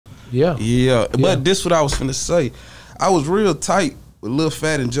Yeah. Yeah. But this what I was finna say. I was real tight with Lil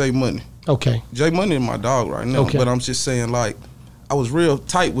Phat and J Money. Okay. J Money is my dog right now. Okay. But I'm just saying, like, I was real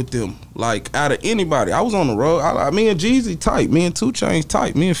tight with them. Like, out of anybody, I was on the road. Me and Jeezy tight. Me and 2 Chainz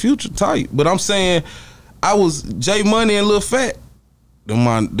tight. Me and Future tight. But I'm saying, I was J Money and Lil Phat. Them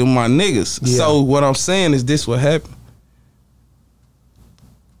my niggas. Yeah. So what I'm saying is this what happened.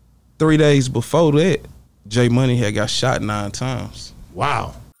 3 days before that, J Money had got shot 9 times.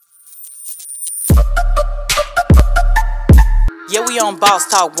 Wow. Yeah, we on Boss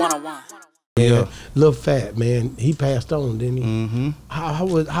Talk 101. Yeah, Lil Phat, man, he passed on, didn't he? Mm-hmm.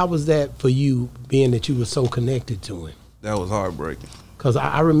 How was that for you, being that you were so connected to him? That was heartbreaking. Because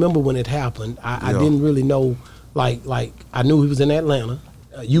I remember when it happened, I didn't really know, like I knew he was in Atlanta.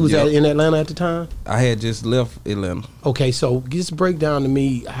 You was in Atlanta at the time? I had just left Atlanta. Okay, so just break down to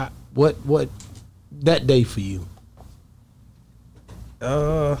me what that day for you.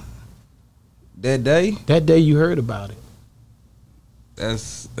 That day? That day you heard about it.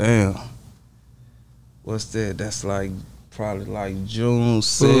 That's, damn. What's that? That's like probably like June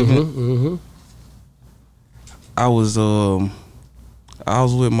 7th. Mm-hmm. I was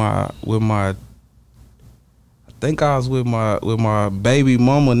with my I think I was with my baby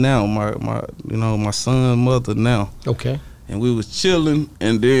mama now, my son's mother now. Okay. And we was chilling,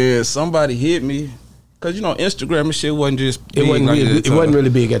 and then somebody hit me, cause Instagram and shit wasn't just big. It wasn't really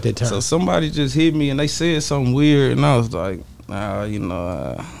big at that time. So somebody just hit me and they said something weird, and I was like, Then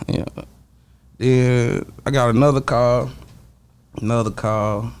I got another call,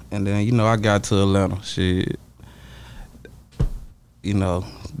 and then I got to Atlanta. Shit,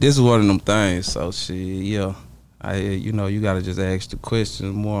 this is one of them things. So shit, yeah, you gotta just ask the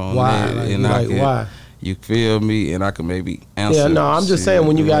question more on why? that, Why? You feel me? And I can maybe answer. Yeah, no, I'm just saying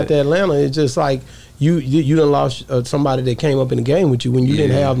when you got to Atlanta, it's just like you done lost somebody that came up in the game with you when you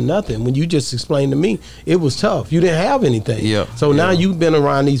didn't have nothing. When you just explained to me, it was tough. You didn't have anything. Yeah. So now you've been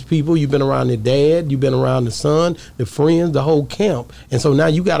around these people. You've been around the dad. You've been around the son, the friends, the whole camp. And so now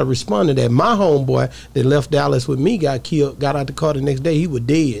you got to respond to that. My homeboy that left Dallas with me got killed, got out the car the next day. He was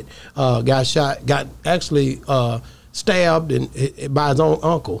dead. Got shot, got actually stabbed by his own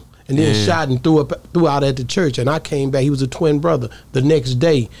uncle. And then shot and threw out at the church. And I came back. He was a twin brother the next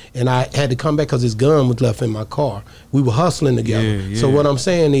day. And I had to come back because his gun was left in my car. We were hustling together. Yeah. So what I'm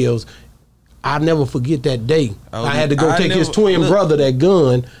saying is, I'll never forget that day. I had to go take his twin brother that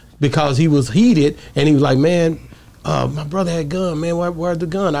gun because he was heated. And he was like, man, my brother had a gun, man. Where's the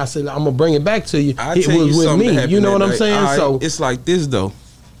gun? I said, I'm going to bring it back to you. It was with me. You know what I'm saying? So it's like this, though.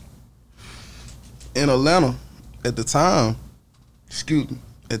 In Atlanta, at the time, excuse me.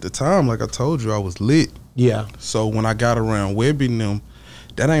 At the time, like I told you, I was lit. Yeah. So when I got around Webby and them,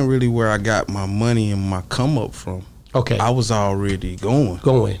 that ain't really where I got my money and my come up from. Okay. I was already going.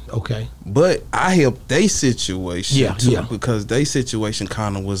 Okay. But I helped they situation too, yeah. because they situation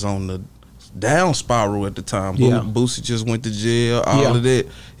kind of was on the down spiral at the time. Yeah. Boosie just went to jail, all of that.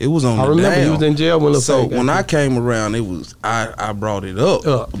 It was on the down. I remember he was in jail when So when I came around, it was I brought it up.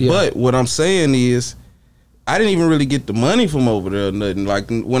 Yeah. But what I'm saying is, I didn't even really get the money from over there or nothing. Like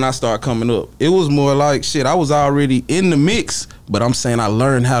when I started coming up, it was more like shit. I was already in the mix, but I'm saying I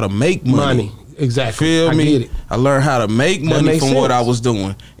learned how to make money. Exactly. Feel me? Get it. I learned how to make money from what I was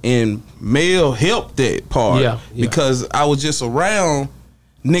doing, and Mel helped that part. Yeah. Because I was just around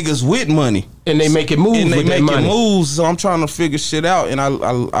niggas with money, and they make it move. And they make it moves. So I'm trying to figure shit out, and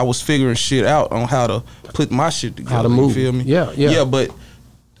I was figuring shit out on how to put my shit together. How to move. You feel me? Yeah. But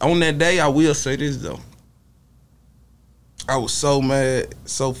on that day, I will say this though. I was so mad,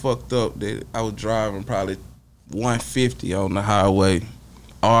 so fucked up that I was driving probably 150 on the highway,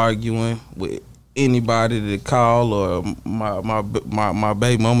 arguing with anybody that call or my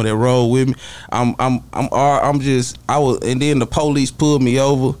baby mama that rode with me. And then the police pulled me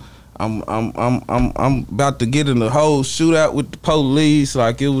over. I'm about to get in the whole shootout with the police.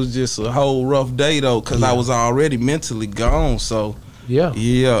 Like it was just a whole rough day though, cause I was already mentally gone. So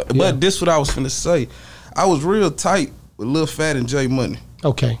yeah. But this what I was finna say. I was real tight with Lil Phat and J Money.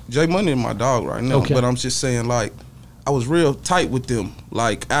 Okay. J Money is my dog right now. Okay. But I'm just saying, like, I was real tight with them.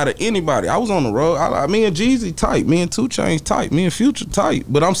 Like, out of anybody, I was on the road. Me and Jeezy tight. Me and 2 Chainz tight. Me and Future tight.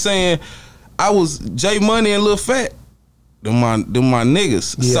 But I'm saying, I was J Money and Lil Phat. Them my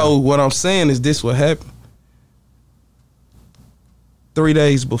niggas. Yeah. So what I'm saying is this what happened. 3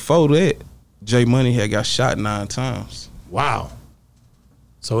 days before that, J Money had got shot 9 times. Wow.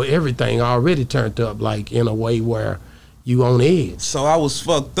 So everything already turned up, like in a way where you on edge. So I was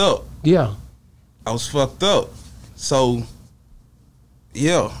fucked up. Yeah. I was fucked up. So,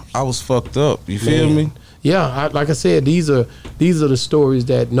 yeah, I was fucked up. You feel me? Yeah, like I said, these are the stories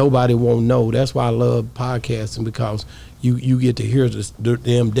that nobody won't know. That's why I love podcasting, because you get to hear the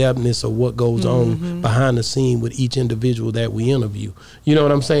in-depthness of what goes on behind the scene with each individual that we interview. You know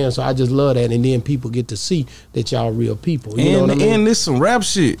what I'm saying? So I just love that, and then people get to see that y'all real people. You know what I mean? And this some rap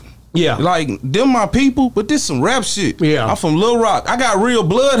shit. Yeah. Like, them my people, but this some rap shit. Yeah. I'm from Lil Rock. I got real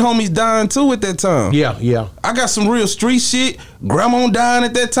blood homies dying too at that time. Yeah, yeah. I got some real street shit. Grandma dying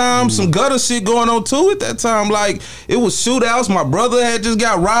at that time. Some gutter shit going on too at that time. Like, it was shootouts. My brother had just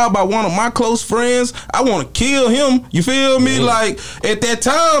got robbed by one of my close friends. I want to kill him. You feel me? Like, at that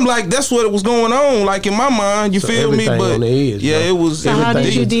time, like, that's what was going on. Like, in my mind, you feel me? But on the edge, yeah, bro. it was. So how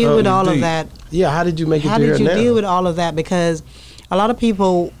did you deal with all of that? Yeah, how did you make it How there did you now? deal with all of that? Because a lot of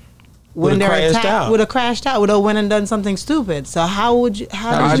people, when Would've they're crashed attacked, out. would have crashed out, would have went and done something stupid. So how did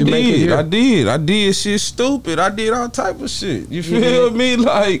I you make it here? I did shit stupid. I did all type of shit. You feel me?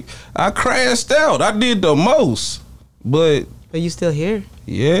 Like, I crashed out. I did the most. But you still here?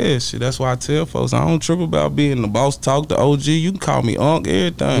 yeah, shit, that's why I tell folks, I don't trip about being the boss talk, the OG. You can call me Unc,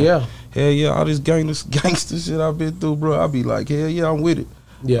 everything. Yeah. Hell yeah, all this gangster shit I've been through, bro. I be like, hell yeah, I'm with it.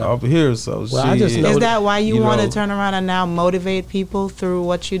 Yeah. Over here, so Well, shit. I just know Is that why you want to know. turn around and now motivate people through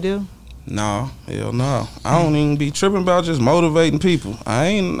what you do? No, hell no. I don't even be tripping about just motivating people.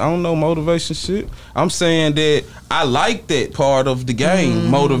 I don't know motivation shit. I'm saying that I like that part of the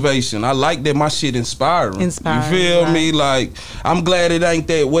game, motivation. I like that my shit inspiring. You feel me? Like, I'm glad it ain't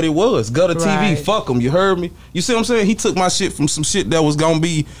that what it was. Gutta TV, fuck them, you heard me? You see what I'm saying? He took my shit from some shit that was gonna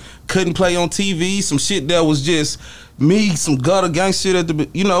be, couldn't play on TV, some shit that was just me, some gutter gangster shit at the,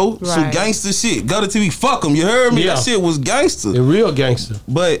 you know, some gangster shit. Gutta TV, fuck them, you heard me? Yeah. That shit was gangster. The real gangster.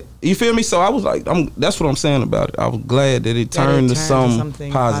 But you feel me? So I was like, that's what I'm saying about it. I was glad that it turned to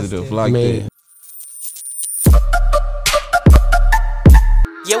something positive like that.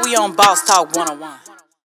 Yeah, we on Boss Talk 101.